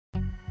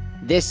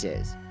This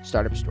is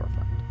Startup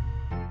Storefront.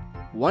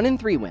 1 in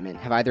 3 women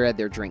have either had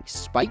their drink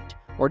spiked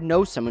or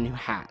know someone who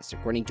has,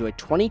 according to a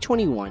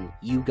 2021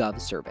 YouGov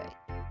survey.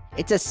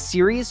 It's a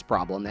serious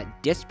problem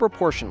that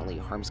disproportionately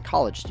harms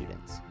college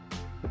students.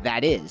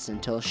 That is,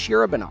 until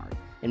Shirah Benarde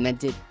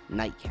invented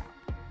NightCap.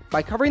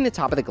 By covering the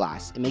top of the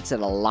glass, it makes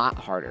it a lot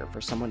harder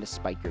for someone to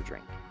spike your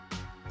drink.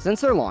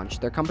 Since their launch,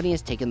 their company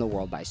has taken the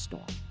world by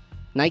storm.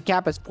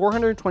 NightCap has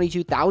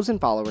 422,000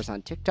 followers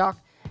on TikTok,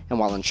 and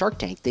while on Shark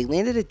Tank, they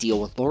landed a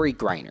deal with Lori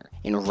Greiner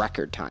in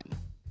record time.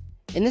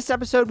 In this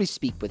episode, we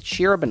speak with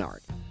Shirah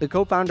Benarde, the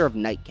co-founder of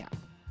NightCap.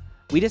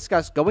 We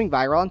discuss going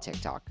viral on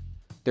TikTok,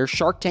 their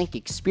Shark Tank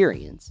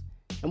experience,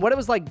 and what it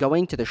was like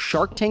going to the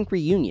Shark Tank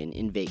reunion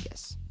in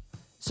Vegas.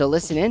 So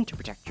listen in to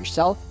protect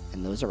yourself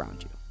and those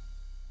around you.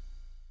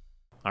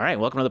 All right,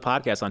 welcome to the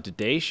podcast. On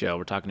today's show,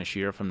 we're talking to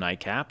Shirah from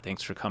NightCap.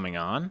 Thanks for coming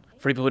on.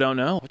 For people who don't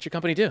know, what's your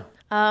company do?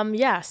 So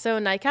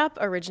NightCap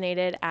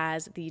originated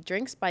as the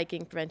drink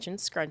spiking prevention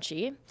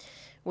scrunchie,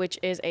 which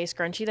is a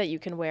scrunchie that you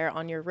can wear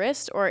on your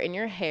wrist or in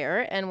your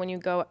hair. And when you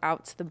go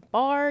out to the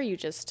bar, you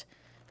just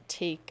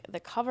take the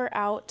cover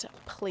out,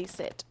 place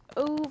it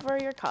over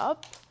your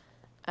cup,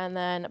 and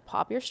then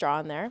pop your straw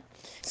in there.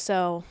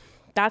 So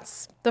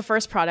that's the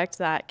first product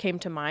that came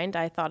to mind.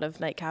 I thought of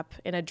NightCap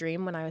in a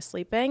dream when I was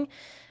sleeping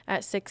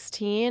at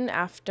 16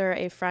 after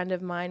a friend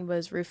of mine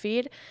was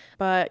roofied.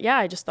 But yeah,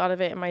 I just thought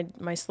of it in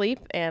my sleep,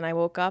 and I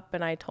woke up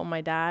and I told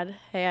my dad,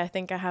 hey, I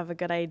think I have a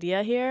good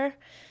idea here.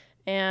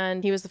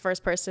 And he was the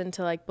first person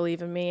to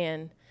believe in me,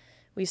 and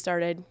we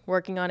started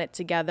working on it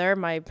together.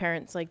 My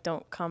parents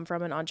don't come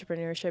from an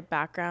entrepreneurship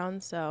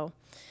background, so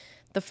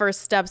the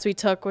first steps we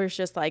took was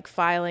just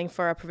filing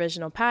for a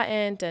provisional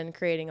patent and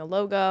creating a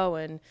logo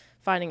and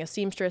finding a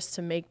seamstress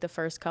to make the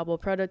first couple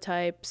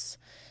prototypes,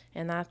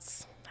 and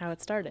that's how it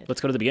started.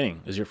 Let's go to the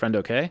beginning. Is your friend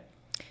okay?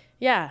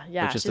 Yeah.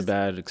 It's just a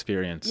bad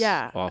experience.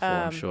 Yeah. Awful,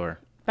 I'm sure.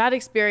 Bad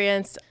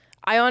experience.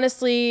 I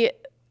honestly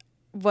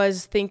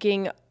was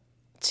thinking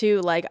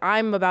too,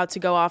 I'm about to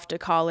go off to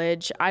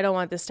college. I don't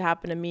want this to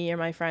happen to me or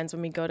my friends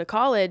when we go to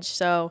college,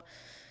 so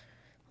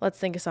let's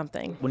think of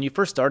something. When you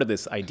first started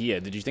this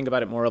idea, did you think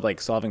about it more of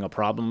solving a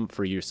problem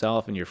for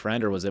yourself and your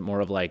friend, or was it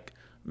more of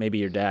maybe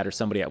your dad or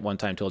somebody at one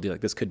time told you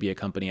this could be a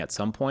company at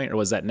some point, or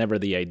was that never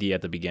the idea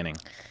at the beginning?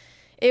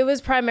 It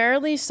was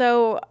primarily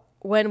so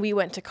when we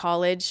went to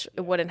college,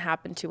 it wouldn't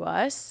happen to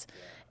us.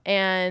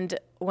 And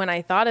when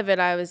I thought of it,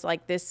 I was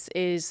like, this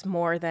is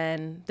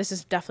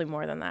definitely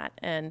more than that.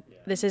 And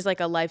this is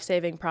a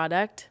life-saving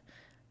product.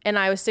 And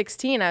I was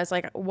 16. I was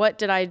like, what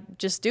did I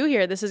just do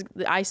here?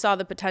 I saw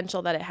the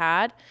potential that it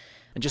had.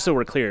 And just so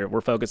we're clear, we're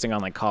focusing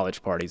on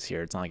college parties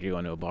here. It's not like you're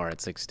going to a bar at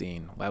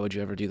 16. Why would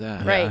you ever do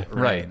that? Right. Yeah,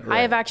 right.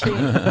 I have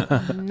actually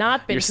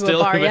not been to a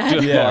bar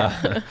yet.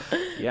 Yeah.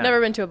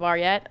 Never been to a bar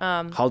yet.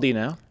 How old are you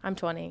now? I'm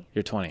 20.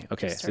 You're 20.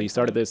 Okay. So you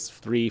started this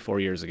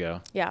 3-4 years ago.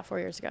 Yeah, 4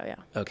 years ago. Yeah.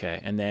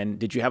 Okay. And then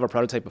did you have a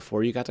prototype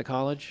before you got to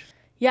college?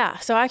 Yeah.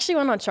 So I actually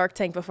went on Shark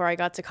Tank before I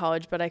got to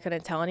college, but I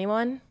couldn't tell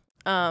anyone.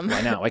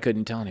 Why not? Why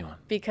couldn't tell anyone?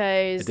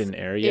 Because it didn't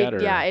air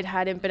yet? Yeah, it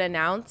hadn't been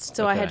announced.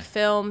 So okay. I had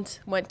filmed,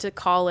 went to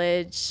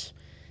college.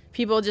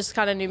 People just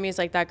kind of knew me as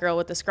that girl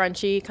with the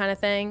scrunchie kind of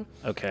thing.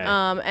 Okay.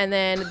 And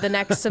then the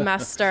next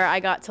semester I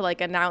got to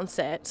announce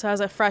it. So I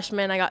was a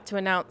freshman, I got to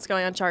announce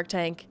going on Shark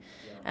Tank.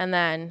 And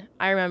then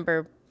I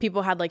remember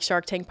people had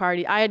Shark Tank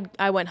party.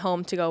 I went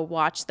home to go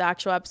watch the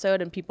actual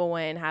episode, and people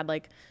went and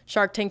had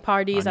Shark Tank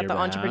parties at the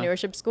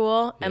entrepreneurship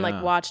school and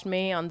watched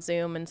me on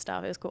Zoom and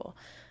stuff. It was cool.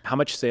 How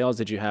much sales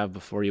did you have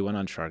before you went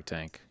on Shark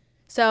Tank?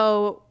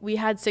 So we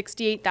had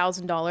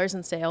 $68,000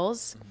 in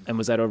sales. And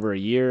was that over a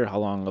year? How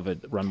long of a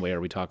runway are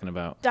we talking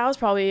about? That was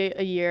probably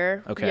a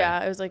year. Okay.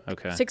 Yeah, it was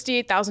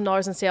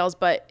 $68,000 in sales,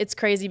 but it's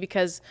crazy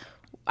because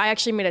I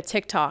actually made a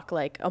TikTok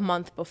a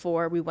month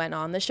before we went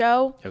on the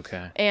show.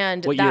 Okay.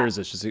 And what year is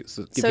this? Just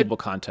to give people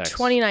context.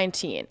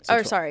 2019.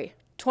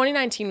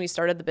 2019 we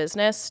started the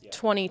business. Yeah.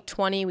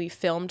 2020 we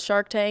filmed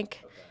Shark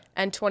Tank,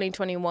 and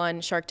 2021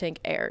 Shark Tank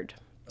aired.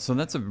 So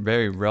that's a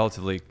very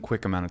relatively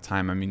quick amount of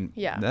time. I mean,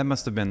 that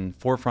must have been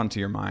forefront to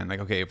your mind.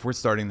 Okay, if we're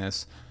starting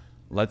this,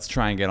 let's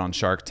try and get on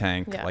Shark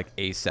Tank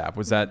ASAP.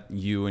 Was that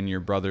you and your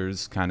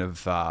brother's kind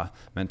of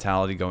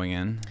mentality going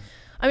in?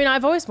 I mean,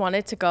 I've always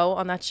wanted to go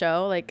on that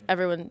show.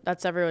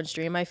 That's everyone's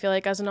dream, I feel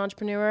as an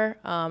entrepreneur.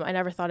 I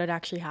never thought it'd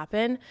actually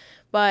happen.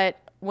 But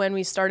when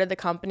we started the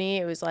company,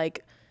 it was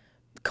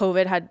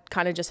COVID had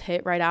kind of just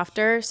hit right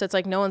after. So it's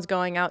no one's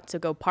going out to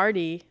go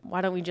party.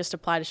 Why don't we just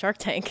apply to Shark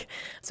Tank?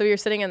 So we were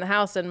sitting in the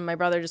house, and my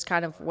brother just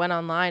kind of went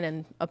online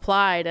and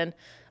applied. And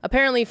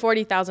apparently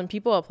 40,000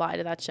 people applied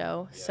to that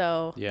show. Yeah.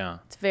 So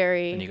it's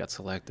very... And you got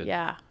selected.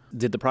 Yeah.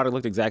 Did the product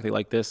look exactly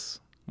like this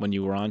when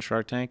you were on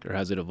Shark Tank, or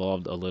has it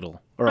evolved a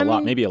little? Or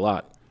lot, maybe a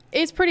lot?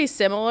 It's pretty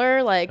similar.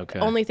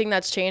 Only thing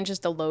that's changed is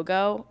the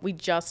logo. We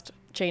just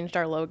changed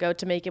our logo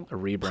to make it a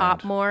rebrand.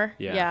 Pop more.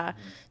 Yeah.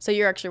 So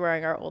you're actually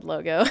wearing our old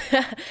logo,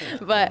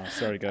 but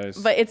sorry guys.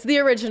 But it's the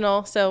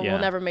original, so we'll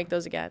never make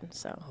those again.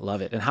 So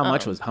love it. And how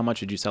much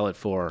did you sell it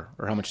for,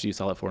 or how much do you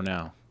sell it for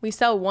now? We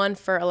sell one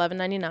for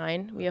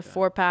 $11.99. We have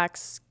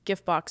 4-packs,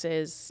 gift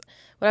boxes.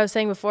 What I was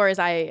saying before is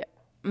I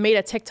made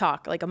a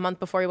TikTok like a month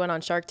before we went on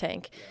Shark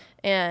Tank,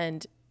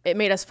 and it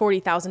made us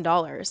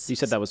 $40,000. You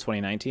said that was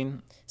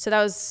 2019? So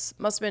that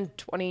must have been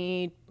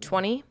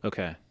 2020.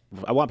 Okay.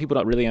 I want people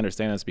to really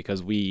understand this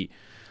because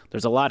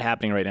there's a lot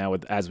happening right now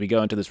as we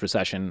go into this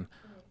recession.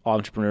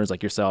 Entrepreneurs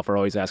like yourself are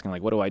always asking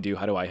like, what do I do?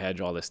 How do I hedge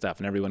all this stuff?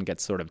 And everyone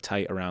gets sort of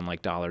tight around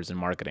like dollars and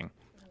marketing.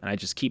 And I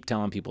just keep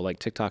telling people like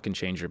TikTok can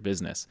change your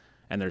business.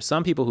 And there's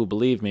some people who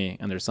believe me,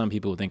 and there's some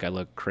people who think I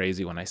look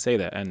crazy when I say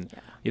that. And,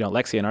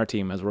 Lexi and our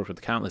team has worked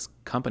with countless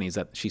companies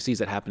that she sees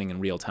it happening in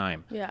real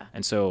time. Yeah.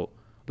 And so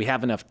we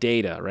have enough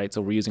data, right?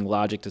 So we're using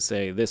logic to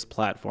say this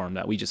platform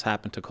that we just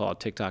happen to call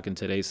TikTok in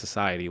today's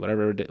society,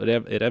 whatever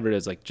it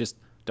is, like just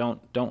don't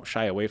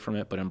shy away from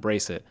it, but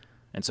embrace it.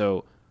 And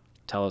so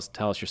tell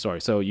us your story.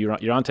 So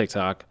you're on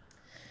TikTok.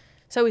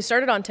 So we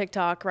started on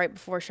TikTok right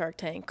before Shark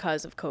Tank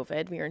because of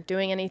COVID. We weren't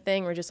doing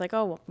anything. We're just like,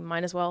 oh, well, we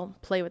might as well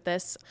play with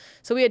this.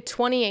 So we had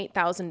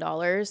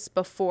 $28,000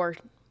 before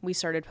we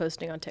started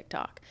posting on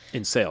TikTok.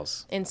 In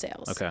sales? In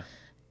sales. Okay.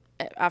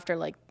 After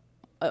like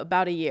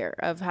about a year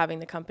of having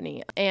the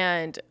company.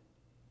 And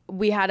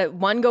we had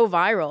one go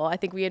viral. I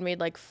think we had made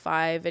like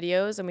 5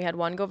 videos and we had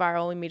one go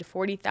viral. We made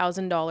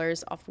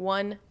 $40,000 off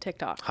one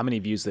TikTok. How many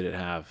views did it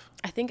have?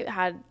 I think it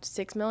had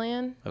 6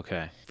 million.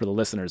 Okay. For the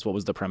listeners, what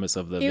was the premise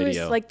of the video?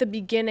 It was like the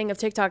beginning of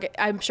TikTok.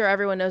 I'm sure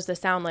everyone knows the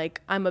sound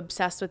like I'm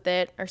obsessed with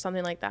it or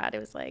something like that. It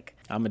was like,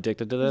 I'm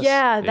addicted to this?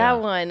 Yeah,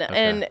 that one. Okay.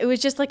 And it was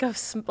just like a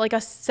 7.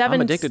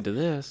 I'm addicted to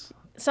this.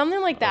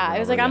 Something like that. It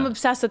was like, I'm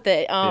obsessed with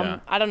it.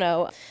 I don't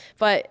know.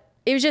 But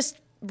it was just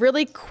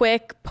really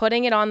quick,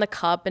 putting it on the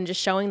cup and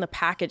just showing the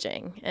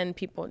packaging, and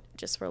people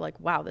just were like,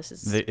 wow, this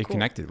is it cool.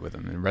 Connected with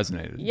them and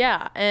resonated.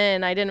 Yeah,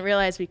 and I didn't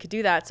realize we could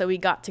do that, so we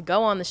got to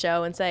go on the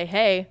show and say,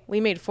 hey, we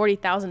made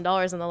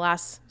 $40,000 in the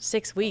last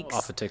 6 weeks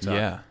off of TikTok.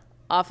 Yeah,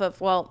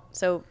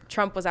 so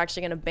Trump was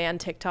actually going to ban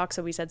TikTok,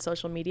 so we said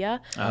social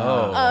media.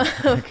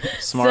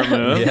 Smart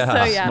move.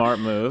 Yeah. So, Smart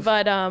move.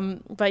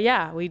 But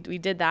yeah, we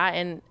did that,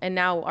 and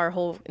now our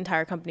whole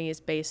entire company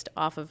is based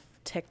off of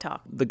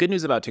TikTok. The good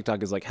news about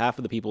TikTok is like half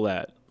of the people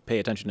that pay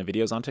attention to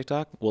videos on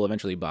TikTok will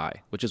eventually buy,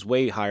 which is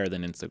way higher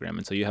than Instagram.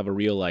 And so you have a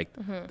real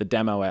the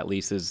demo at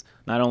least is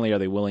not only are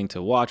they willing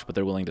to watch, but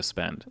they're willing to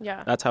spend.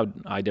 Yeah. That's how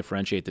I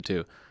differentiate the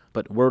two.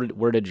 But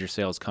where did your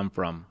sales come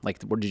from?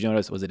 Like, where did you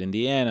notice? Was it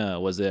Indiana?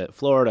 Was it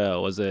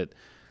Florida? Was it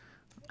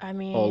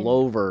all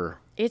over?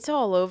 It's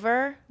all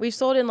over. We've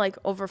sold in like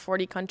over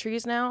 40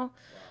 countries now.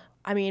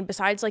 I mean,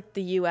 besides like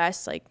the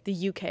US, like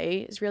the UK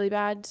is really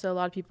bad. So a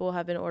lot of people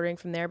have been ordering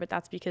from there, but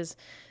that's because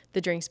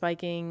the drink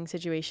spiking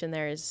situation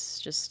there is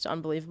just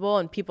unbelievable.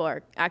 And people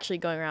are actually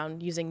going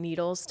around using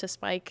needles to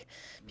spike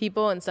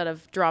people instead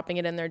of dropping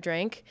it in their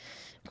drink.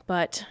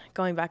 But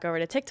going back over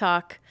to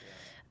TikTok,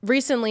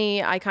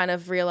 recently I kind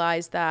of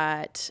realized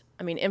that,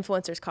 I mean,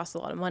 influencers cost a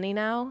lot of money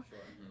now.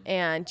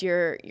 And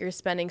you're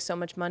spending so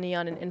much money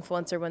on an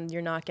influencer when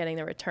you're not getting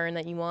the return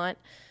that you want.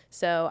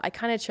 So I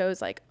kind of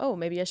chose like, oh,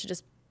 maybe I should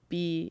just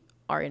be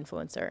our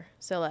influencer.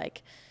 So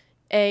like,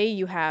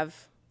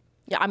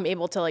 I'm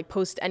able to like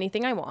post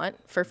anything I want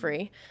for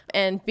free,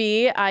 and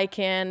B, I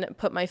can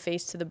put my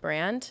face to the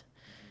brand.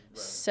 Right.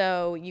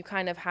 So you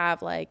kind of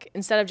have like,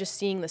 instead of just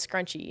seeing the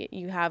scrunchie,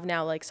 you have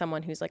now like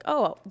someone who's like,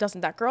 oh, doesn't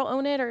that girl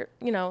own it? Or,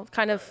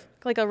 kind of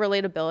like a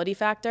relatability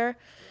factor,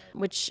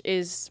 which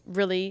is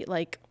really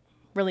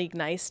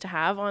nice to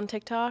have on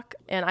TikTok.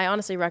 And I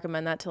honestly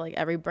recommend that to like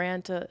every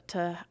brand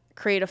to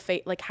create a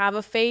face, like have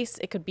a face.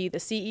 It could be the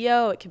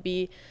CEO. It could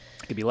be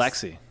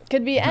Lexi.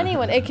 Could be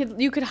anyone.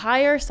 You could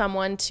hire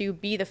someone to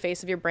be the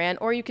face of your brand,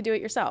 or you could do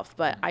it yourself.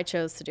 But I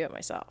chose to do it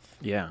myself.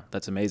 Yeah,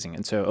 that's amazing.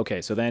 And so,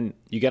 so then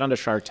you get onto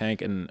Shark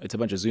Tank, and it's a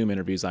bunch of Zoom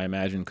interviews, I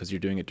imagine, because you're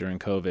doing it during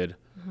COVID,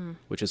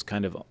 which is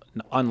kind of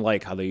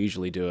unlike how they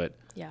usually do it.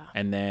 Yeah.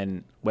 And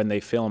then when they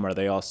film, are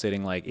they all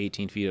sitting like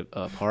 18 feet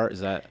apart?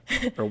 Is that,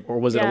 or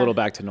was it a little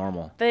back to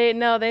normal?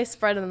 They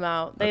spread them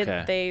out. I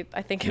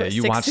think it was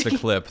 60. Watch the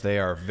clip. They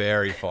are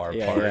very far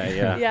apart.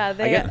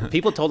 Yeah.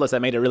 People told us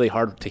that made it really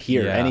hard to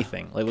hear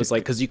anything. It was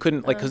like, because you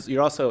couldn't, like, because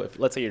you're also,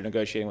 let's say you're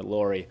negotiating with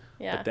Lori,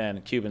 but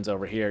then Cuban's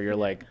over here, you're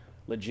like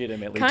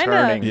legitimately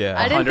turning. Yeah.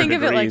 I didn't think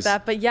of it like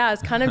that, but yeah,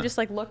 it's kind of just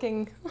like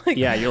looking. Like,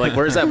 yeah, you're like,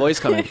 where's that voice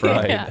coming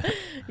from?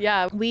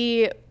 Yeah.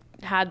 We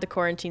had the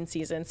quarantine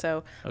season,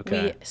 so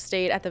we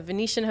stayed at the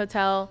Venetian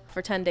Hotel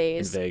for 10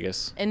 days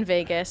in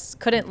Vegas.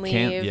 Couldn't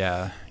leave.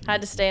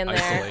 Had to stay in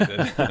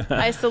there.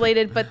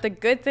 Isolated. But the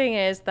good thing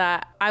is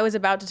that I was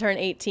about to turn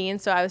 18,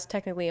 so I was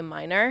technically a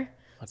minor.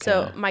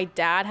 So my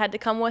dad had to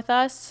come with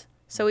us,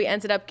 so we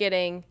ended up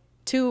getting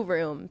 2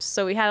 rooms,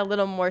 so we had a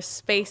little more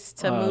space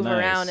to move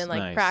around and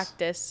like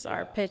practice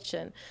our pitch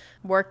and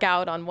work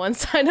out on one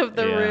side of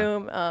the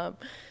room.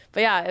 But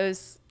yeah, it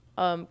was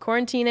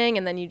quarantining,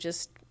 and then you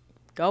just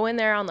go in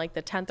there on like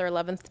the 10th or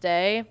 11th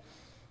day,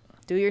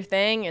 do your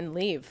thing and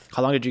leave.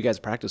 How long did you guys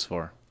practice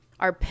for?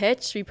 Our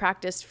pitch, we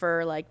practiced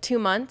for like 2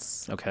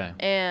 months. Okay.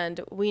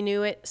 And we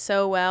knew it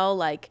so well.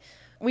 Like,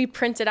 we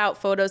printed out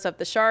photos of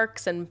the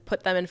sharks and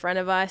put them in front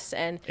of us.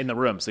 And in the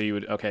room. So you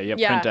would, okay, you have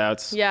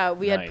printouts. Yeah,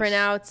 we had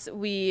printouts.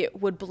 We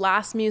would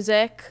blast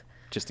music.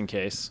 Just in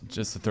case.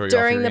 Just to throw you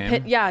during off your the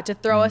game. pit, to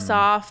throw us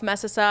off,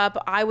 mess us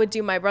up. I would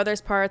do my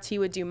brother's parts. He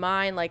would do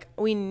mine. Like,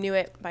 we knew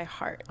it by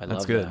heart.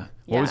 That's good. That.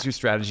 What was your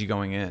strategy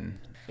going in?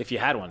 If you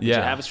had one, did you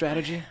have a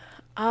strategy?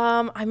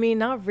 I mean,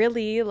 not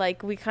really.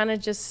 Like, we kind of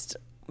just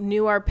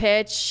knew our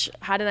pitch,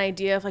 had an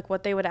idea of like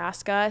what they would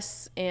ask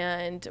us,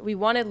 and we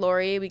wanted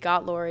Lori. We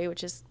got Lori,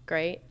 which is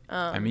great.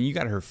 I mean, you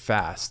got her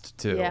fast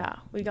too. Yeah,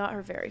 we got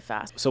her very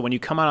fast. So when you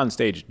come out on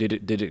stage, did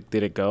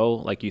it go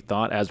like you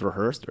thought as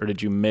rehearsed, or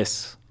did you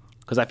miss?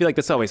 Because I feel like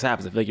this always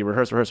happens. I feel like you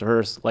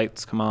rehearse,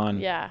 lights come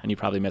on, and you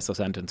probably miss a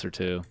sentence or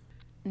two.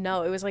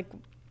 No, it was like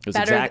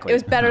It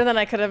was better than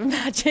I could have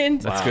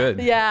imagined. That's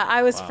good. Yeah,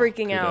 I was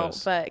freaking out,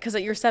 but because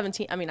you're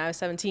 17. I mean, I was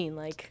 17.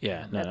 Like,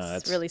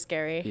 that's really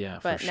scary. Yeah,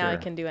 but now I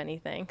can do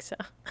anything. So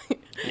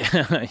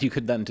yeah, you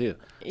could then too.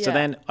 Yeah. So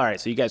then, all right.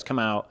 So you guys come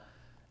out,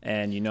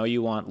 and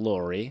you want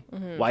Lori.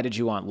 Why did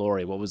you want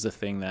Lori? What was the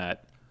thing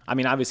that? I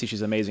mean, obviously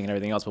she's amazing and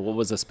everything else, but what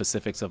was the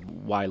specifics of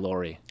why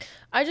Lori?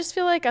 I just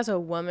feel like as a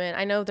woman,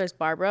 I know there's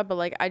Barbara, but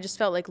like I just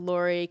felt like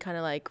Lori kind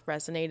of like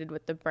resonated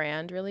with the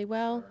brand really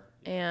well.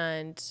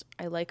 And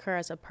I like her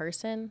as a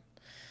person.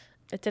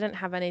 It didn't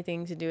have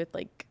anything to do with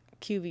like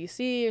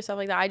QVC or stuff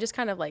like that. I just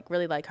kind of like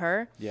really like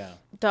her. Yeah.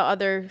 The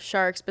other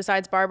sharks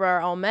besides Barbara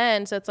are all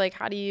men. So it's like,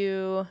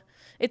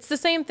 it's the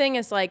same thing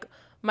as like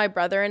my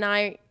brother and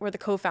I were the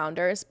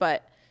co-founders,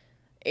 but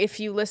if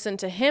you listen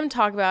to him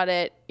talk about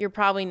it, you're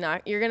probably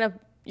not, you're going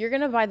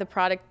to buy the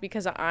product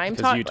because I'm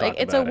talking, like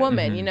it's a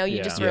woman,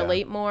 you just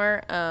relate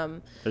more.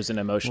 There's an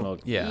emotional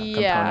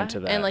component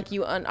to that. And like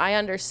I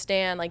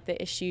understand like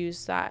the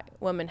issues that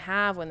women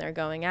have when they're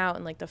going out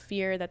and like the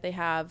fear that they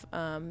have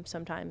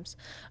sometimes.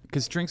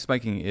 Because drink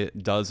spiking,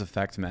 it does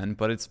affect men,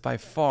 but it's by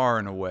far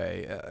and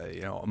away,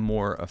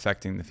 more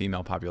affecting the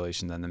female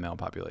population than the male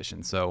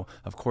population. So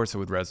of course it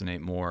would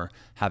resonate more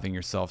having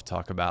yourself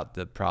talk about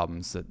the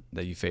problems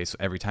that you face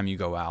every time you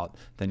go out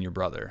than your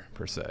brother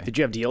per se. Did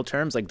you have deal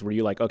terms? Like, were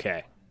you like,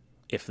 okay,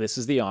 if this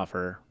is the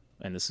offer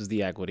and this is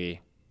the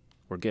equity,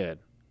 we're good?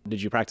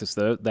 Did you practice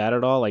that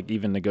at all? Like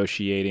even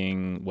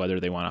negotiating whether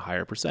they want a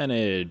higher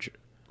percentage?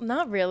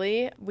 Not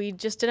really. We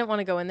just didn't want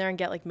to go in there and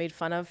get like made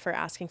fun of for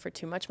asking for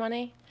too much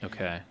money.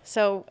 Okay.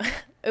 So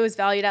it was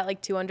valued at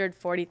like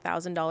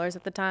 $240,000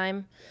 at the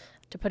time.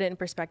 To put it in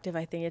perspective,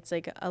 I think it's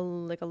like a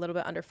little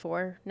bit under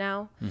 4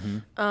 now.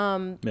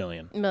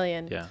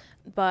 Million. Yeah.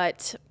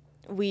 But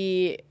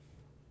we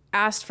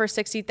asked for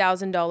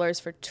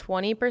 $60,000 for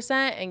 20%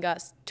 and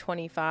got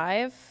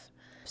 25.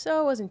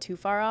 So it wasn't too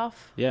far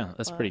off. Yeah,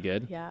 that's pretty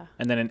good. Yeah.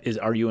 And then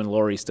are you and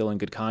Lori still in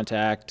good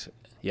contact?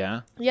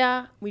 Yeah?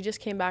 Yeah. We just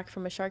came back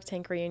from a Shark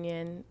Tank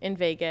reunion in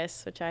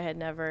Vegas, which I had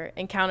never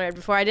encountered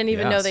before. I didn't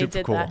even know they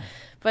did that.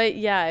 But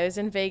yeah, it was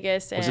in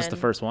Vegas. Was this the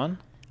first one?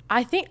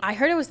 I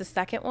heard it was the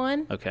second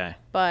one. Okay.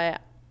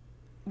 But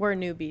we're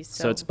newbies.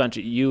 So it's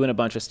you and a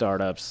bunch of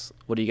startups.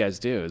 What do you guys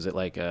do? Is it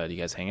like, do you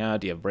guys hang out?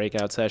 Do you have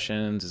breakout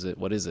sessions?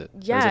 What is it?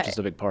 Yeah. Or is it just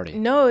a big party?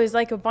 No, it was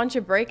like a bunch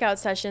of breakout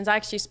sessions. I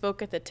actually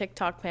spoke at the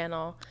TikTok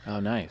panel. Oh,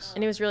 nice.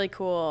 And it was really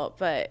cool.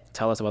 But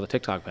tell us about the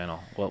TikTok panel.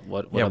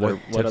 What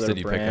tips other did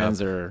you pick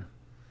up?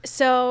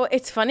 So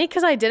it's funny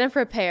because I didn't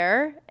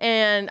prepare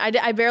and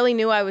I barely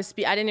knew I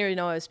didn't even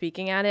know I was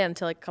speaking at it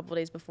until like a couple of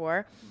days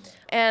before.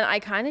 And I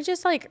kind of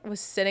just like was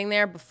sitting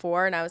there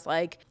before and I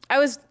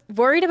was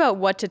worried about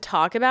what to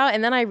talk about.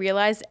 And then I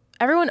realized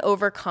everyone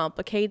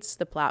overcomplicates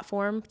the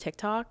platform,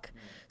 TikTok.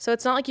 So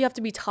it's not like you have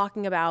to be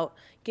talking about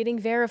getting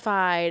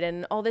verified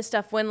and all this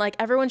stuff when like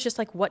everyone's just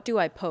like, what do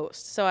I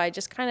post? So I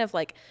just kind of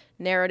like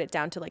narrowed it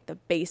down to like the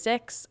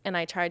basics and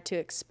I tried to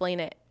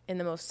explain it in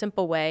the most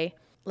simple way.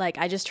 Like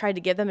I just tried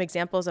to give them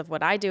examples of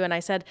what I do. And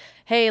I said,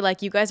 hey,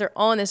 like you guys are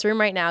all in this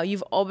room right now.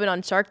 You've all been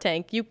on Shark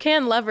Tank. You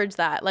can leverage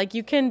that. Like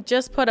you can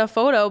just put a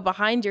photo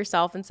behind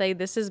yourself and say,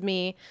 this is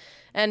me.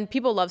 And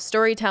people love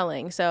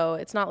storytelling. So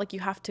it's not like you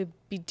have to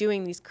be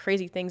doing these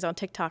crazy things on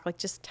TikTok. Like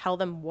just tell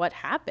them what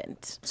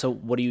happened. So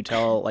what do you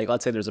tell, like,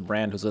 let's say there's a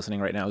brand who's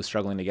listening right now who's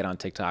struggling to get on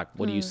TikTok.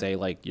 What do you say,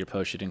 like, your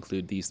post should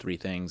include these 3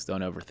 things?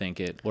 Don't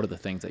overthink it. What are the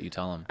things that you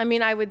tell them? I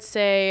mean, I would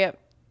say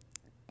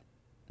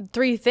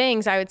 3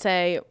 things. I would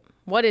say,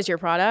 what is your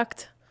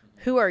product?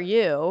 Who are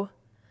you?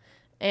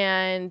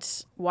 And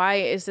why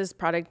is this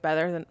product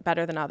better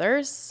than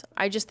others?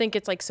 I just think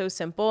it's like so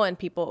simple and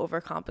people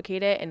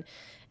overcomplicate it.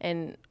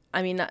 And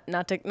I mean,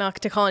 not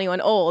to call anyone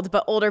old,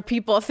 but older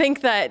people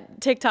think that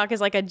TikTok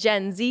is like a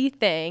Gen Z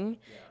thing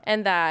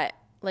and that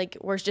like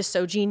we're just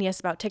so genius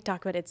about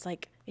TikTok, but it's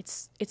like,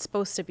 it's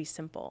supposed to be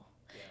simple.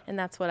 And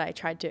that's what I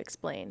tried to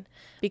explain,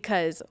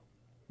 because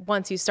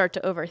once you start to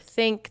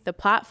overthink the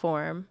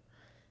platform,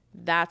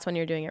 that's when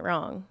you're doing it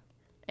wrong.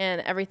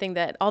 And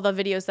all the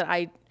videos that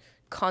I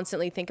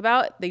constantly think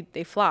about,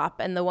 they flop.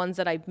 And the ones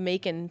that I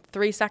make in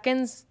 3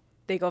 seconds,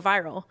 they go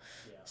viral.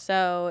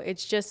 So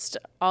it's just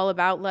all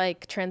about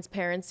like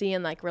transparency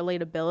and like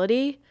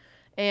relatability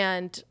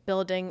and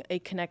building a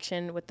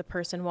connection with the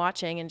person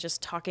watching and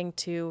just talking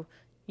to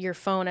your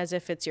phone as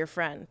if it's your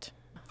friend.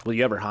 Will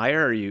you ever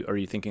hire? Are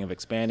you thinking of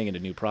expanding into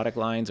new product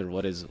lines, or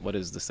what is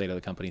the state of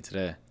the company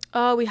today?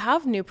 We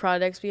have new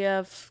products. We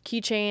have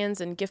keychains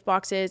and gift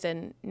boxes,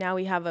 and now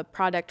we have a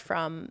product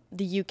from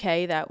the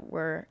UK that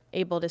we're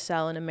able to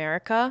sell in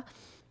America.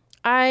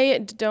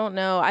 I don't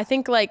know. I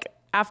think like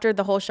after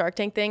the whole Shark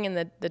Tank thing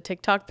and the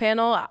TikTok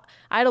panel,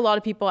 I had a lot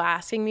of people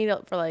asking me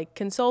for like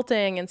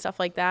consulting and stuff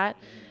like that.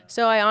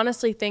 So I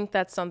honestly think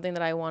that's something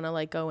that I want to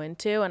like go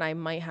into, and I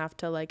might have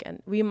to like,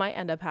 and we might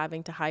end up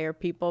having to hire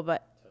people,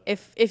 but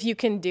if you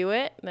can do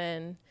it,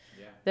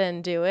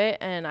 then do it.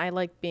 And I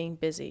like being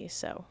busy,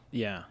 so.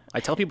 Yeah. I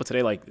tell people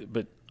today, like,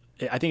 but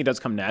I think it does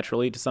come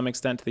naturally to some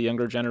extent to the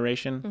younger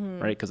generation,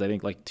 right? Because I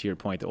think, like, to your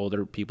point, the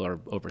older people are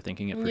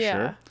overthinking it for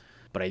sure.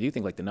 But I do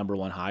think, like, the number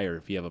one hire,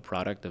 if you have a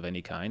product of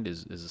any kind,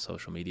 is a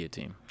social media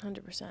team.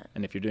 100%.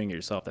 And if you're doing it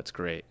yourself, that's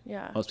great.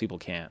 Yeah. Most people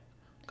can't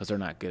because they're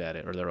not good at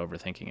it or they're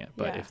overthinking it.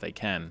 But if they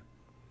can,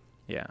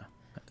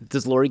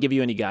 Does Lori give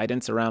you any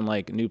guidance around,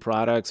 like, new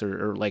products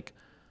or like,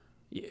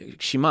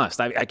 she must.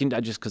 I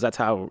just because that's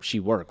how she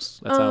works.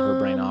 That's how her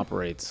brain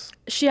operates.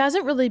 She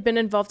hasn't really been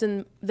involved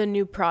in the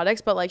new products,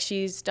 but like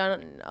she's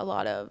done a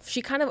lot of.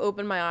 She kind of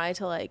opened my eye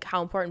to like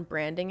how important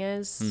branding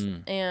is,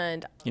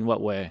 and in what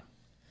way?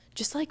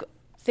 Just like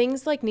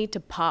things like need to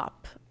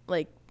pop.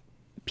 Like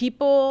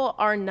people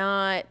are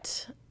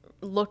not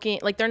looking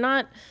like they're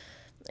not.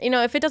 You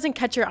know, if it doesn't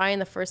catch your eye in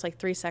the first like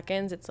 3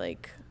 seconds, it's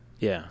like.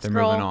 Yeah, they're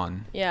moving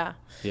on. Yeah.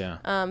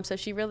 So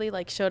she really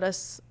like showed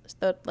us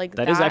that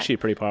is actually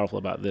pretty powerful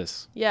about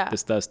this. Yeah.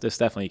 This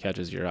definitely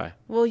catches your eye.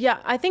 Well, yeah,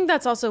 I think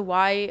that's also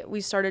why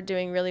we started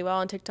doing really well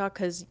on TikTok,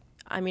 because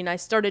I mean, I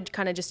started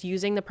kind of just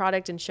using the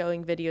product and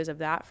showing videos of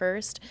that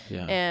first.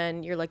 Yeah.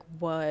 And you're like,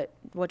 what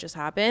just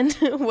happened?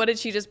 What did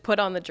she just put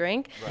on the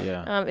drink? Right.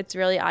 Yeah. It's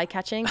really eye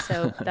catching.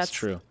 So that's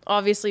true.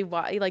 Obviously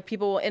why like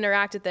people will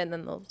interact with it and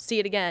then they'll see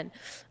it again.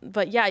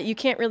 But yeah, you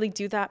can't really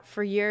do that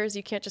for years.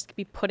 You can't just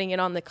be putting it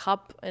on the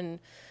cup and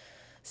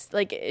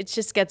like, it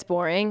just gets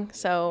boring.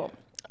 So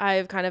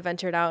I've kind of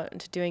ventured out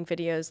into doing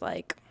videos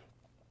like,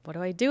 what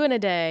do I do in a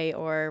day,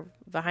 or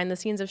behind the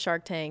scenes of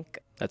Shark Tank.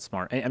 That's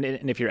smart. And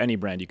if you're any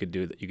brand, you could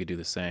do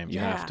the same. You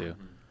have to.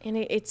 And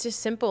it's just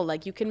simple.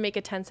 Like you can make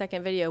a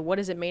 10-second video. What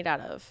is it made out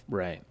of?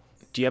 Right.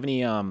 Do you have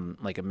any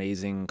like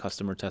amazing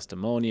customer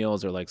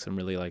testimonials or like some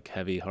really like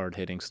heavy, hard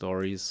hitting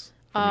stories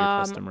from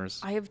your customers?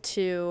 I have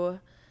two,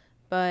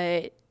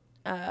 but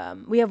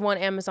we have one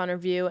Amazon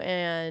review,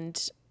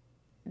 and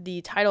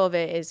the title of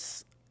it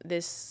is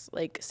 "This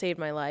like saved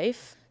my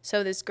life."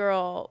 So this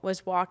girl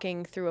was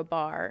walking through a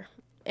bar,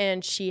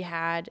 and she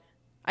had,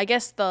 I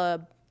guess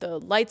the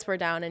lights were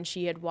down, and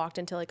she had walked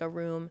into like a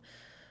room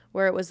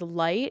where it was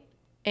light,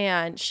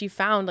 and she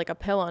found like a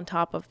pill on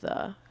top of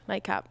the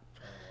nightcap.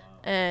 Oh, wow.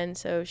 And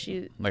so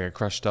she like a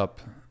crushed up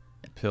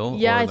pill.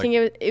 Yeah, I think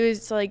it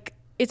was like,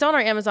 it's on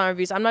our Amazon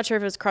reviews. I'm not sure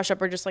if it was crushed up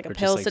or just like a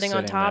pill sitting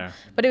on top, there.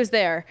 But it was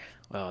there.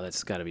 Wow,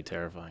 that's got to be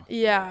terrifying.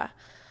 Yeah.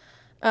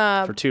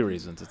 For two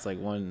reasons. It's like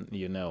one,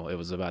 it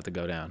was about to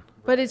go down.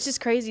 But it's just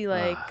crazy.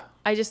 Like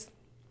I just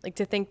like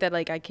to think that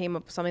like I came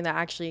up with something that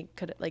actually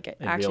could like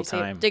actually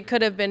saved. It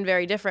could have been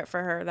very different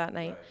for her that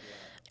night. Right,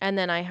 yeah. And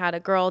then I had a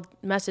girl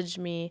message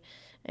me,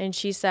 and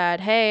she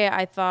said, "Hey,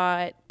 I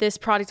thought this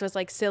product was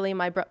like silly.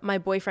 My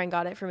boyfriend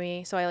got it for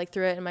me, so I like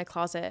threw it in my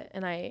closet,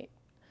 and I,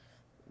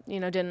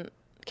 didn't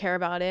care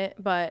about it.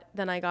 But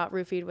then I got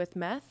roofied with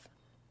meth,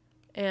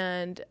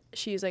 and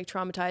she's like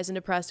traumatized and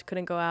depressed,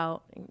 couldn't go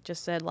out. And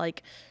just said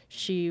like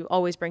she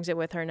always brings it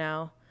with her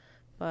now."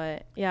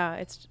 But yeah,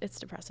 it's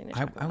depressing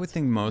to I would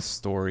think most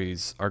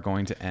stories are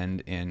going to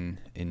end in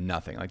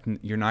nothing. Like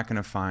you're not going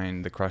to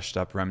find the crushed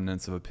up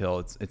remnants of a pill.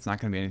 It's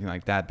not going to be anything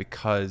like that,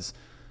 because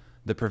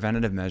the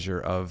preventative measure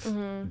of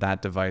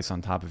that device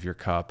on top of your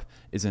cup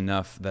is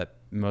enough that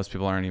most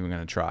people aren't even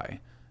going to try.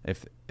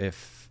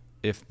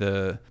 If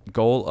the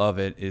goal of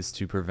it is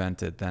to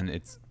prevent it, then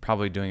it's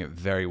probably doing it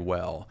very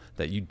well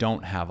that you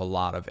don't have a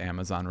lot of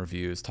Amazon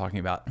reviews talking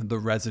about the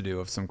residue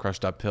of some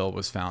crushed up pill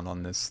was found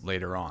on this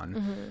later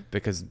on,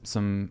 because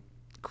some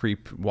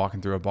creep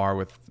walking through a bar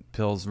with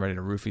pills ready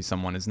to roofie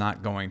someone is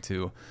not going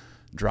to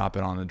drop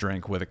it on the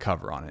drink with a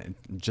cover on it.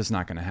 It's just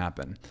not going to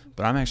happen.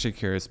 But I'm actually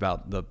curious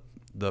about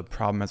the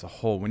problem as a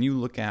whole. When you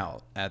look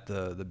out at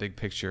the big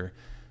picture,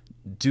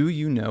 do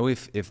you know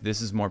if this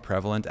is more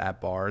prevalent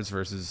at bars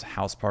versus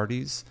house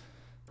parties?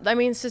 I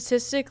mean,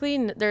 statistically,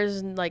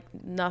 there's like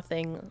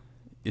nothing.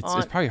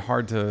 It's probably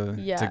hard to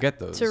get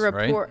those to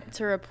report right?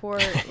 to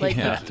report like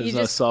there's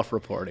no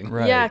self-reporting.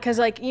 Right. Yeah, because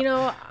like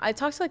I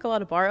talked to like a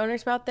lot of bar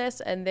owners about this,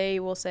 and they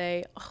will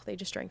say, "Oh, they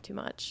just drank too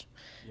much."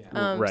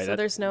 Yeah. Right. So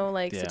there's no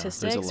like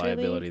statistics. There's a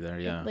liability really. there.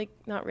 Yeah. Like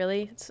not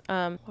really. It's,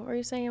 what were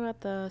you saying about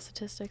the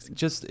statistics?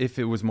 Just if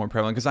it was more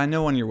prevalent, because I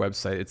know on your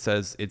website it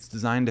says it's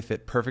designed to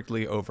fit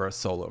perfectly over a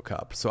solo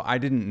cup. So I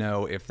didn't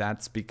know if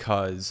that's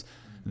because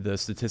the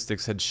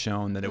statistics had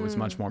shown that it was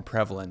much more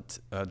prevalent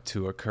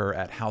to occur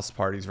at house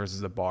parties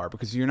versus a bar,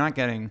 because you're not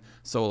getting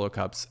solo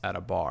cups at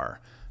a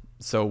bar.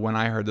 So when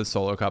I heard the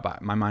solo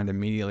cup, my mind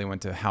immediately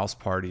went to house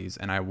parties,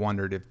 and I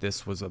wondered if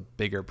this was a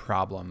bigger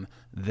problem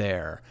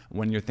there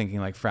when you're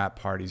thinking like frat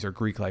parties or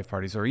Greek life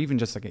parties, or even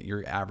just like at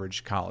your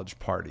average college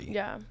party.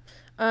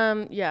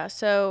 Yeah.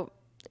 So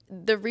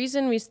the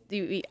reason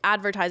we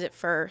advertise it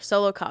for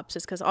solo cups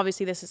is because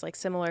obviously this is like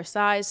similar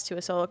size to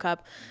a solo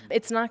cup.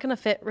 It's not going to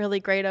fit really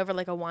great over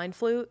like a wine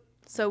flute.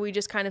 So we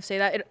just kind of say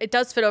that. It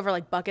does fit over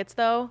like buckets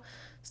though.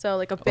 So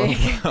like a big,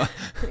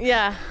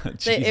 yeah,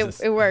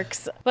 it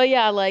works. But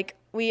yeah, like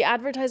we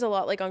advertise a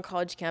lot like on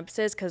college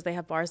campuses because they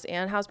have bars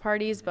and house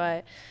parties.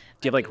 But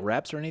do you have like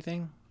reps or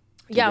anything?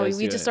 Yeah,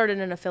 we just started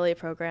an affiliate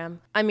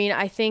program. I mean,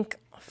 I think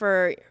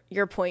for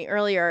your point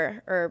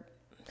earlier, or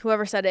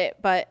whoever said it,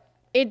 but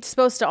it's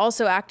supposed to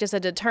also act as a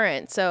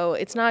deterrent. So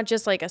it's not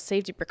just like a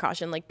safety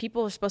precaution. Like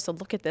people are supposed to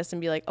look at this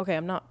and be like, okay,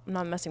 I'm not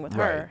messing with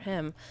her or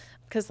him.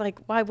 Because like,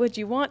 why would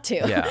you want to?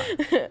 Yeah.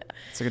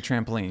 It's like a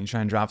trampoline. You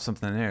try and drop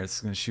something in there,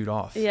 it's going to shoot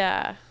off.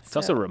 Yeah. It's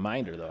also a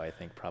reminder though, I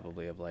think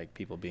probably of like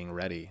people being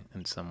ready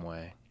in some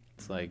way.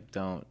 It's like,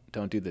 don't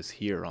do this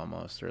here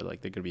almost. Or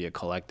like there could be a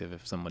collective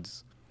if someone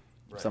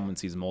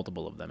sees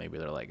multiple of them. Maybe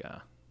they're like,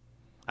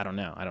 I don't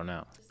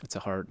know. It's a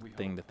hard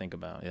thing to think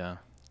about. Yeah.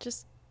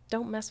 Just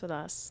don't mess with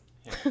us.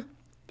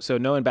 So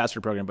no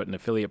ambassador program, but an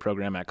affiliate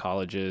program at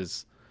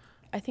colleges.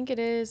 I think it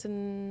is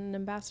an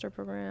ambassador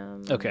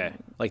program. Okay.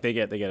 Like they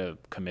get a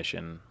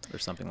commission or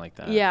something like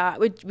that. Yeah,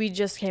 we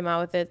just came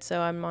out with it, so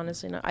I'm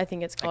honestly not. I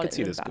think it's called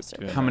an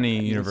ambassador. How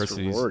many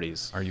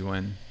universities are you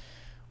in?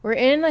 We're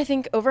in, I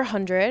think, over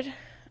 100,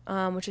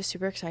 which is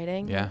super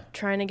exciting. Yeah.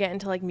 Trying to get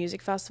into like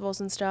music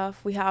festivals and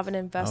stuff. We have an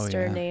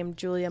investor named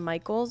Julia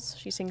Michaels.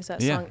 She sings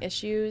that song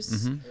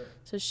Issues. Mm-hmm.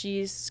 So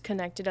she's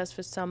connected us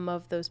with some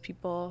of those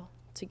people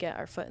to get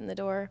our foot in the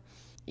door.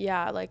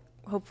 Yeah, like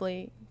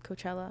hopefully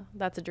Coachella.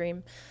 That's a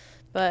dream.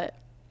 But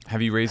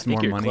have you raised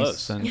more money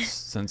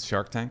since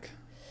Shark Tank?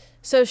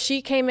 So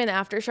she came in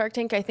after Shark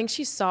Tank. I think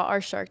she saw our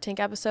Shark Tank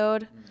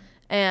episode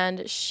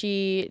and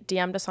she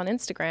DM'd us on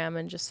Instagram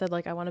and just said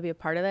like, I want to be a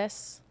part of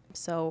this.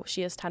 So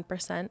she has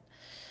 10%.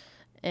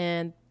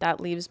 And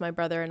that leaves my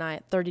brother and I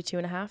at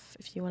 32.5,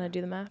 if you want to do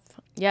the math.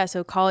 Yeah,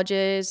 so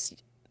colleges,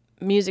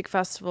 music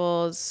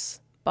festivals,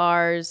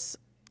 bars,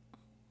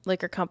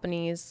 liquor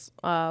companies.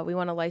 We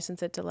want to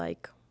license it to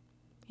like,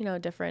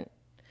 different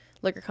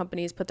liquor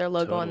companies, put their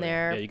logo on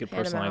there. Yeah, you could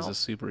personalize this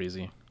super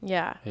easy.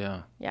 Yeah.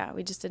 Yeah. Yeah,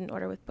 we just didn't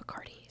order with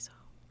Bacardi. So.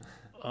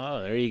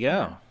 Oh, there you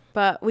go.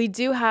 But we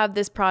do have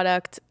this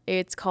product.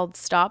 It's called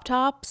Stop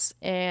Tops,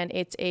 and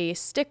it's a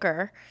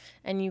sticker.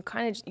 And you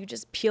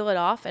just peel it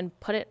off and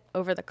put it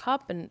over the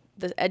cup, and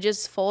the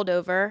edges fold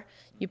over.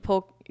 You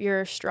poke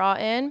your straw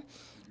in,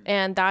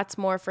 and that's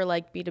more for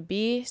like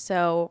B2B.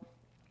 So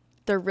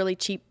they're really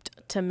cheap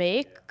to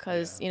make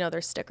because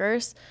they're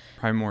stickers.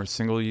 Probably more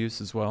single use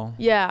as well.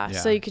 Yeah,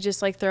 so you could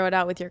just like throw it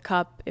out with your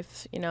cup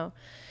if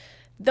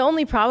the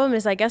only problem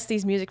is I guess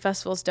these music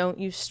festivals don't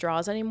use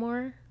straws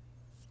anymore.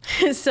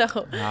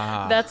 So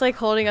that's like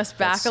holding us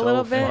back a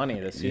little bit. That's so funny,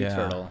 the sea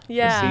turtle.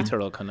 Yeah. The sea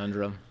turtle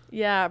conundrum.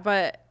 Yeah,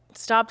 but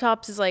Stop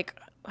Tops is like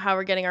how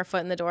we're getting our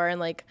foot in the door, and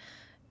like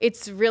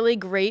it's really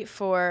great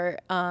for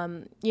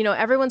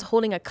everyone's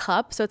holding a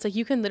cup, so it's like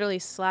you can literally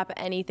slap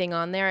anything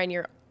on there and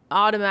you're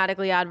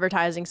automatically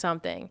advertising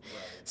something. Right.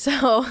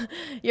 So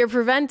you're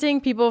preventing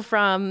people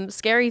from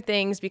scary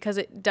things because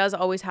it does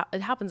always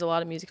it happens a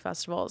lot at music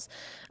festivals.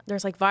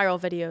 There's like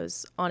viral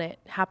videos on it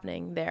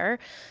happening there.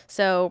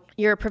 So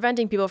you're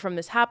preventing people from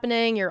this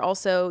happening. You're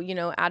also,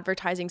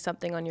 advertising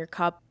something on your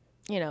cup.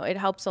 It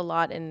helps a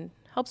lot and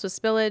helps with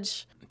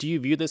spillage. Do you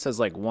view this as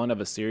like one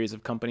of a series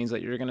of companies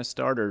that you're going to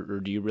start,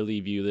 or do you really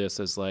view this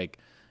as like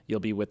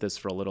you'll be with this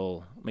for a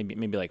little,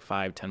 maybe like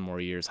 5-10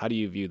 more years? How do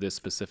you view this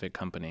specific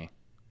company?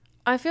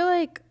 I feel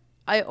like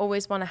I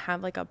always want to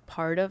have like a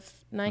part of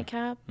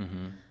NightCap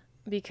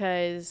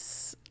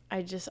because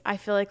I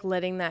feel like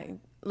letting that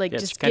like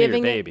just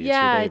giving it,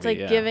 it's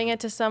like giving it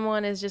to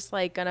someone is just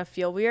like gonna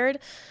feel weird.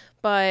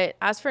 But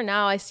as for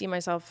now, I see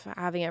myself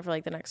having it for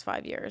like the next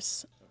 5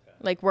 years,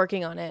 like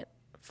working on it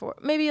for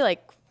maybe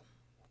like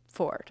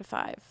 4 to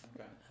 5.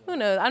 Who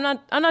knows?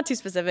 I'm not too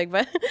specific,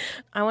 but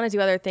I want to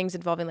do other things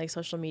involving like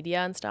social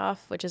media and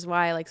stuff, which is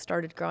why I like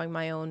started growing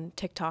my own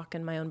TikTok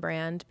and my own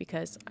brand,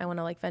 because I want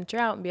to like venture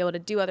out and be able to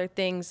do other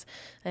things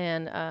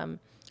and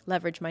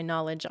leverage my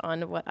knowledge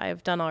on what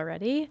I've done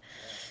already.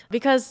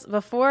 Because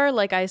before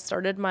like I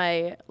started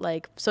my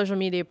like social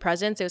media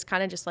presence, it was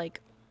kind of just like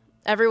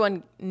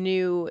everyone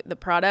knew the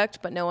product,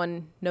 but no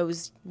one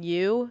knows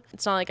you.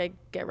 It's not like I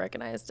get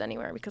recognized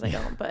anywhere because I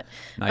don't, but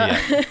not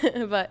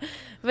yet. but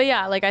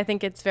yeah, like I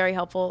think it's very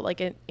helpful,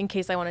 like in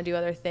case I want to do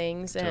other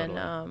things. Totally.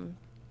 And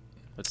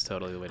that's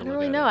totally the way to I look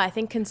don't really at know. it. I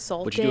think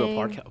consulting. Would you do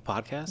a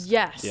podcast?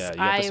 Yes, yeah,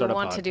 I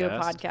want to do a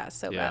podcast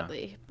so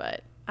badly,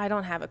 but I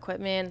don't have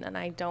equipment and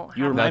I don't have.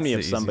 You remind me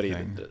of somebody.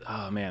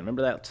 Oh man,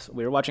 remember that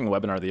we were watching a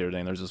webinar the other day,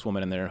 and there's this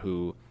woman in there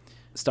who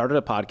started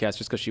a podcast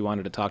just because she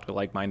wanted to talk to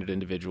like-minded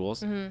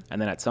individuals, and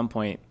then at some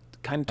point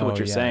kind of to what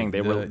you're saying.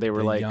 They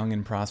were like young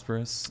and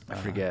prosperous. I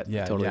forget.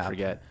 Yeah, totally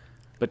forget.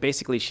 But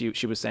basically,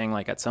 she was saying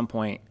like at some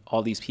point,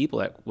 all these people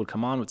that would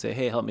come on would say,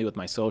 "Hey, help me with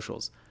my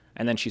socials,"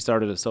 and then she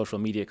started a social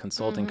media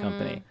consulting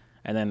company,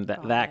 and then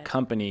that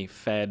company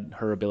fed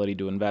her ability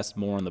to invest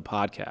more in the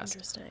podcast.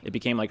 Interesting. It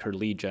became like her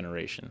lead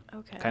generation.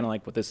 Okay. Kind of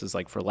like what this is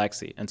like for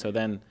Lexi. And so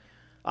then,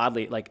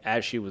 oddly, like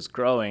as she was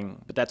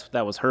growing, but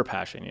that was her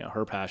passion. You know,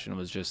 her passion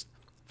was just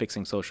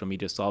fixing social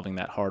media, solving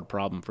that hard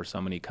problem for so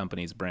many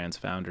companies, brands,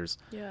 founders.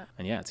 Yeah.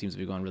 And yeah, it seems to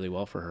be going really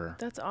well for her.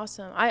 That's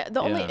awesome.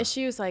 The only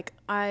issue is like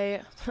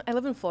I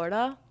live in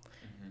Florida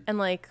and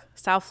like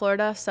South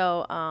Florida,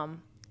 so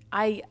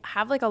I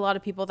have like a lot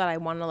of people that I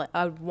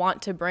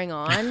want to bring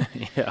on.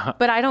 Yeah.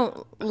 But I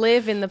don't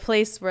live in the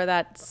place where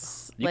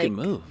that's You like, can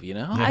move, you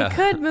know? I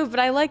could move, but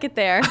I like it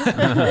there.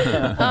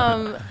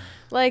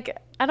 Like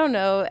I don't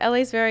know,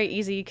 LA's very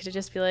easy. You could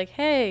just be like,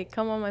 "Hey,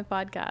 come on my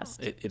podcast."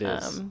 It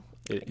is.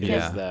 It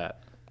Yeah. is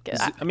that.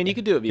 I mean, you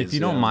could do it via If you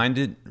Zoom. don't mind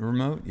it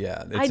remote,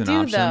 yeah, it's I an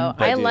do option. though.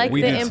 but I like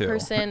we the do too.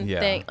 in-person Yeah.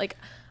 thing. Like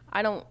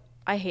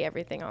I hate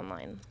everything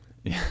online.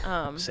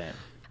 Yeah. Same.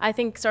 I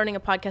think starting a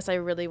podcast,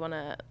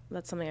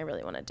 that's something I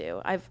really want to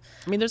do. I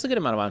mean, there's a good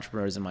amount of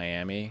entrepreneurs in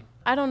Miami.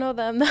 I don't know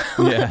them though.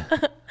 Yeah.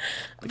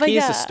 The key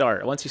is to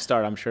start. Once you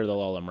start, I'm sure they'll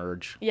all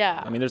emerge.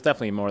 Yeah. I mean, there's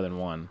definitely more than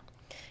one.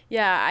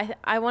 Yeah,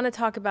 I want to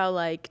talk about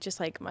like just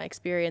like my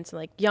experience and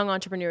like young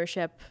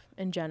entrepreneurship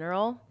in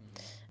general.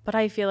 But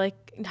I feel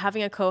like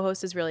having a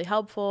co-host is really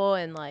helpful,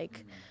 and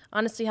like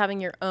honestly having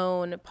your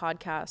own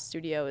podcast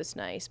studio is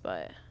nice,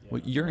 but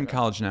Well, you're in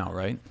college now,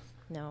 right?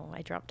 no,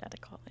 I dropped out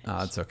of college.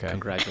 That's okay.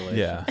 Congratulations.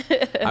 Yeah.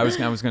 I was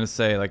gonna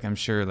say, like, I'm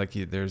sure like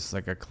there's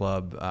like a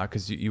club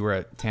because you were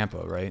at Tampa,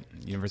 right?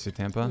 University of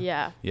Tampa.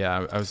 Yeah.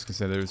 Yeah. I was gonna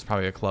say there's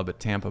probably a club at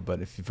Tampa,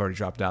 but if you've already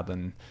dropped out,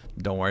 then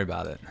don't worry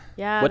about it.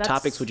 Yeah. What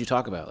topics would you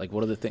talk about? Like,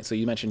 what are the things? So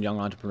you mentioned young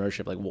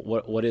entrepreneurship. Like,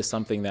 what is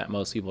something that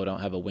most people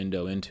don't have a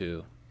window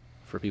into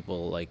for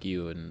people like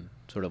you, and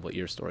sort of what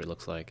your story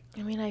looks like?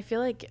 I mean, I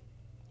feel like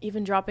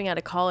even dropping out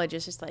of college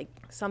is just like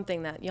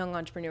something that young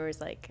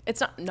entrepreneurs like.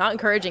 It's not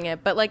encouraging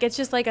it, but like it's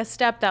just like a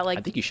step that like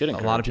I think you should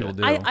encourage A lot of it. people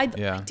do. I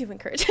Yeah. do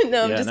encourage it.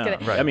 No, I'm just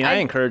kidding. Right. I mean, I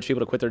encourage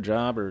people to quit their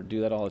job or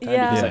do that all the time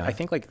because Yeah. I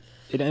think like,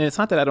 and it's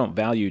not that I don't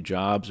value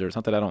jobs, or it's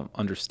not that I don't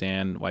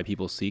understand why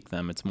people seek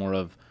them. It's more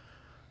of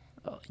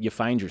you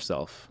find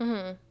yourself.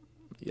 Mm-hmm.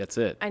 That's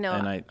it. I know.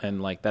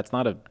 And like that's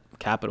not a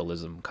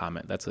capitalism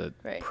comment. That's a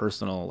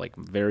personal, like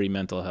very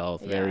mental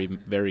health, very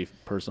very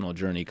personal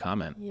journey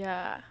comment.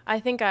 Yeah, I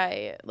think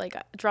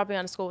dropping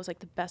out of school was like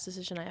the best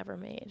decision I ever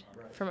made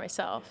for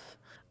myself.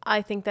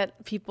 I think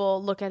that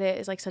people look at it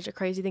as like such a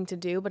crazy thing to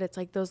do, but it's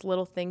like those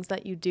little things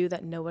that you do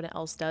that no one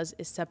else does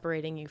is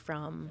separating you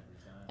from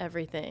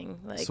everything.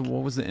 Like, So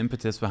what was the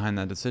impetus behind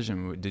that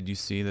decision? Did you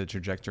see the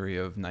trajectory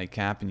of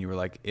NightCap and you were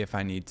like, if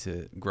I need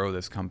to grow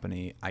this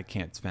company, I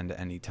can't spend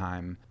any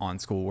time on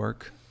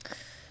schoolwork?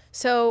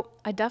 So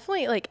I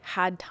definitely like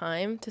had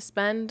time to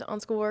spend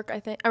on schoolwork,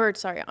 on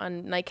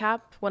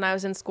NightCap when I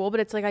was in school, but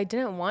it's like I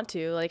didn't want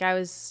to. Like I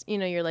was,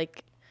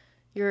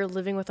 you're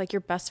living with like your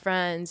best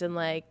friends and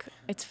like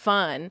it's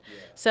fun. Yeah.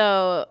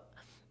 So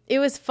it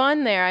was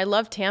fun there. I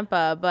love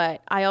Tampa,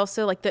 but I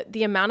also like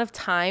the amount of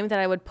time that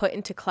I would put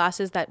into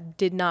classes that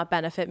did not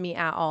benefit me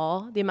at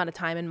all, the amount of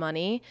time and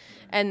money,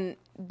 and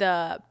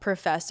the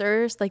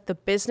professors, like the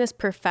business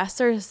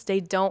professors, they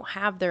don't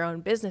have their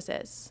own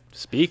businesses.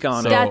 Speak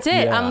on it. That's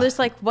it. Yeah. I'm just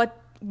like,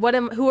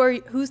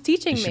 who's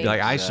teaching me? You should be like,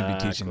 I should be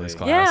teaching this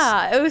class.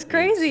 Yeah, it was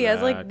crazy. I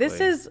was like,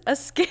 this is a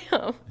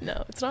scam.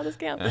 No, it's not a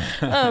scam.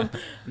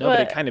 No,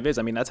 but it kind of is.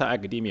 I mean, that's how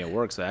academia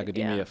works. So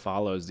academia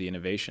follows the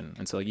innovation.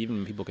 And so like even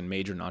when people can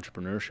major in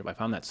entrepreneurship, I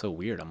found that so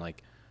weird. I'm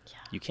like,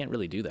 you can't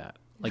really do that.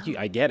 Like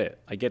I get it.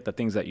 I get the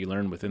things that you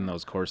learn within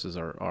those courses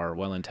are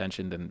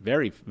well-intentioned and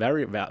very,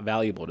 very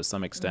valuable to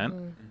some extent.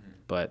 Mm-hmm.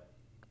 But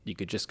you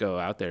could just go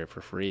out there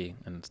for free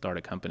and start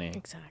a company.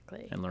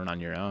 Exactly. And learn on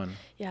your own.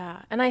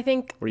 Yeah. And I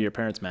think... Were your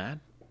parents mad?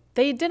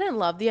 They didn't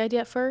love the idea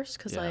at first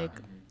because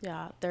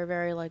they're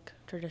very like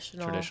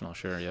traditional. Traditional,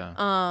 sure, yeah.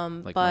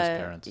 Like but, most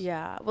parents.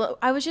 Yeah. Well,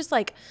 I was just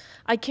like,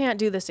 I can't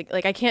do this.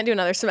 Like, I can't do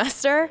another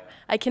semester.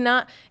 I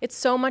cannot. It's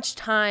so much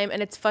time,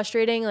 and it's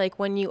frustrating. Like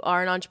when you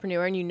are an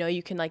entrepreneur and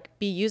you can like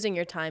be using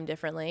your time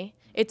differently.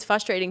 It's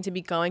frustrating to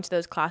be going to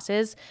those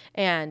classes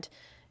and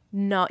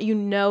that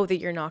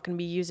you're not going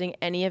to be using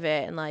any of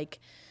it. And like,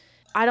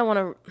 I don't want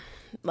to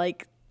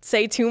like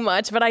say too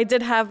much, but I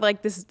did have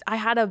like this. I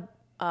had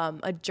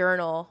a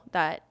journal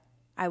that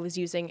I was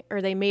using,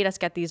 or they made us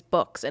get these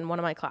books in one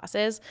of my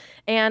classes.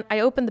 And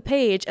I opened the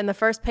page and the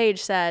first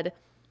page said,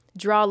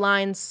 draw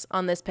lines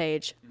on this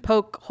page,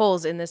 poke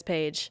holes in this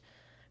page,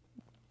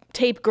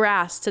 tape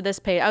grass to this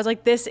page. I was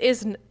like, this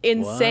is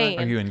insane.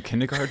 What? Are you in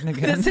kindergarten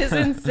again? This is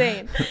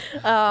insane.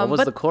 What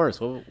was the course?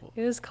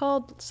 It was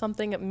called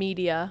something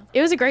media.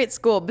 It was a great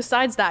school.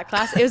 Besides that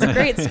class, it was a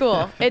great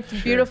school. It's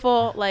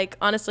beautiful. Like,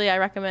 honestly, I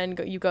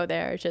recommend you go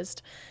there.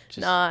 Just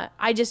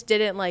I just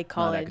didn't like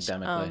college.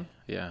 Not academically,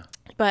 yeah.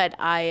 But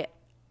I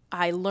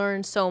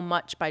learned so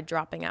much by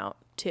dropping out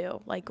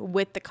too, like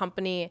with the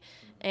company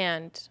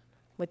and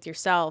with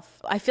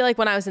yourself. I feel like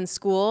when I was in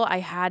school, I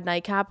had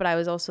NightCap, but I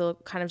was also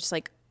kind of just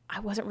like, I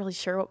wasn't really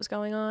sure what was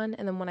going on.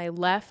 And then when I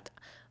left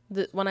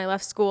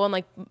school and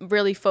like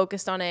really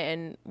focused on it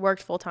and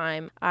worked full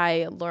time,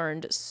 I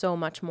learned so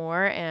much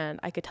more, and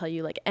I could tell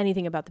you like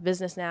anything about the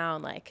business now.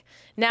 And like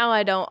now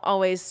I don't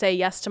always say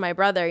yes to my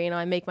brother, you know,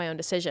 I make my own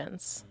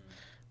decisions,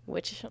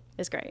 which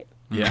is great.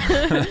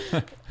 Yeah.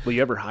 Will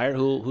you ever hire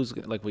will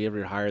you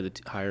ever hire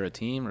a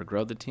team or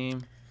grow the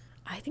team?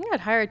 I think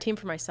I'd hire a team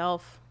for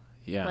myself.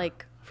 Yeah.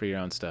 Like for your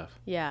own stuff.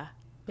 Yeah.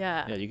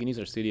 Yeah. Yeah, you can use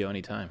our studio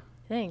anytime.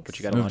 Thanks. But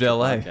you got to move to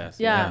LA.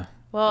 Yeah.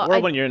 Well, or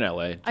when you're in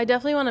LA. I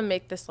definitely want to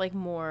make this like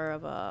more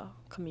of a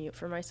commute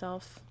for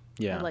myself.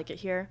 Yeah. I like it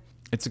here.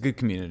 It's a good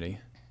community.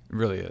 It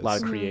really is. A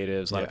lot of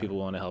creatives, a lot of people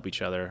willing to help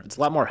each other. It's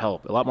a lot more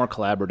a lot more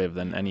collaborative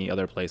than any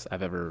other place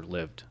I've ever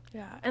lived.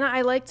 Yeah. And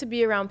I like to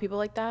be around people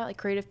like that, like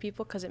creative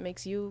people, because it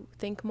makes you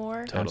think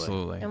more. Totally.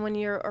 Absolutely. And when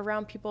you're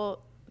around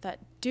people that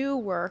do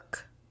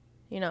work,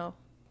 you know,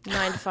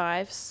 9 to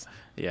 5s.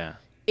 Yeah.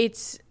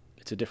 It's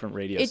a different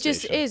radio station. It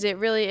just is. It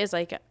really is.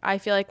 Like, I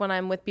feel like when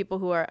I'm with people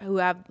who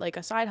have like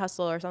a side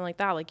hustle or something like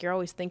that, like you're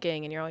always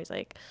thinking and you're always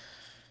like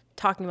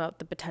talking about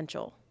the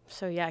potential.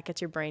 So yeah, it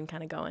gets your brain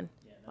kind of going.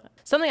 Yeah.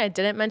 Something I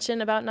didn't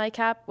mention about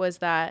NightCap was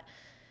that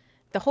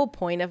the whole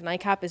point of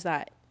NightCap is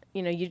that,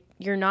 you know,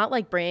 you're not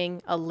like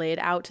bringing a lid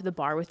out to the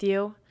bar with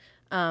you.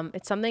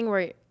 It's something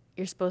where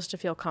you're supposed to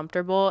feel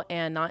comfortable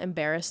and not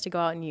embarrassed to go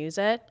out and use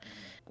it,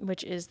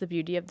 which is the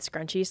beauty of the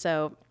scrunchie.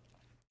 So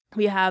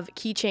we have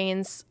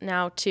keychains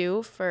now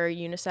too for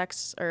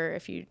unisex, or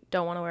if you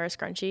don't want to wear a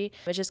scrunchie.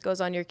 It just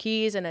goes on your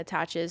keys and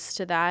attaches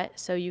to that,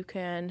 so you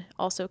can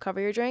also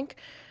cover your drink.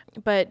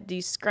 But the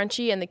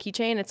scrunchie and the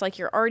keychain, it's like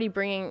you're already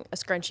bringing a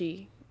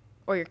scrunchie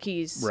or your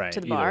keys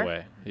to the bar. Either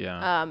way,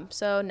 yeah.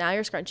 So now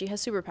your scrunchie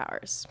has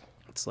superpowers.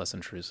 It's less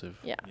intrusive.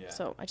 Yeah.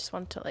 So I just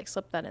wanted to like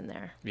slip that in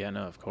there. Yeah,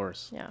 no, of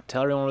course. Yeah.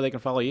 Tell everyone where they can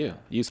follow you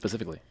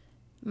specifically.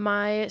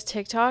 My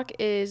TikTok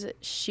is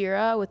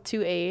Shirah with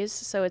 2 A's,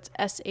 so it's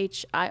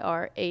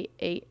SHIRAAH.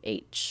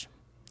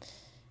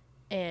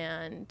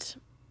 And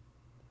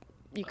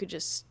you could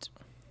just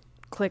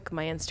click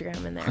my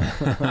Instagram in there.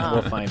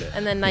 We'll find it.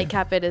 And then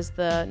NightCap, it is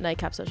the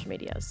NightCap social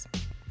medias.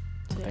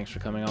 So, Thanks for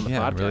coming on the podcast.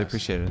 Yeah, really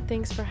appreciate it.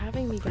 Thanks for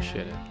having me, guys.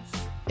 Appreciate it.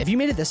 If you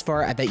made it this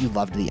far, I bet you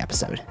loved the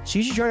episode. So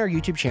you should join our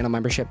YouTube channel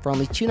membership for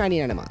only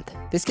 $2.99 a month.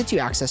 This gets you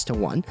access to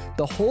 1,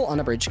 the whole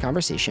unabridged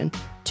conversation.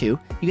 2,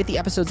 you get the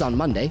episodes on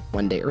Monday,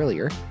 1 day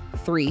earlier.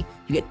 3,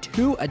 you get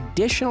 2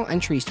 additional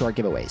entries to our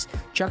giveaways.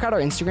 Check out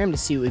our Instagram to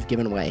see what we've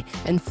given away.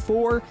 And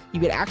 4,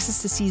 you get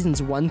access to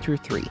seasons 1 through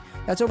 3.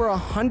 That's over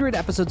 100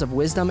 episodes of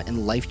wisdom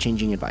and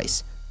life-changing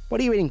advice.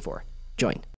 What are you waiting for? Join.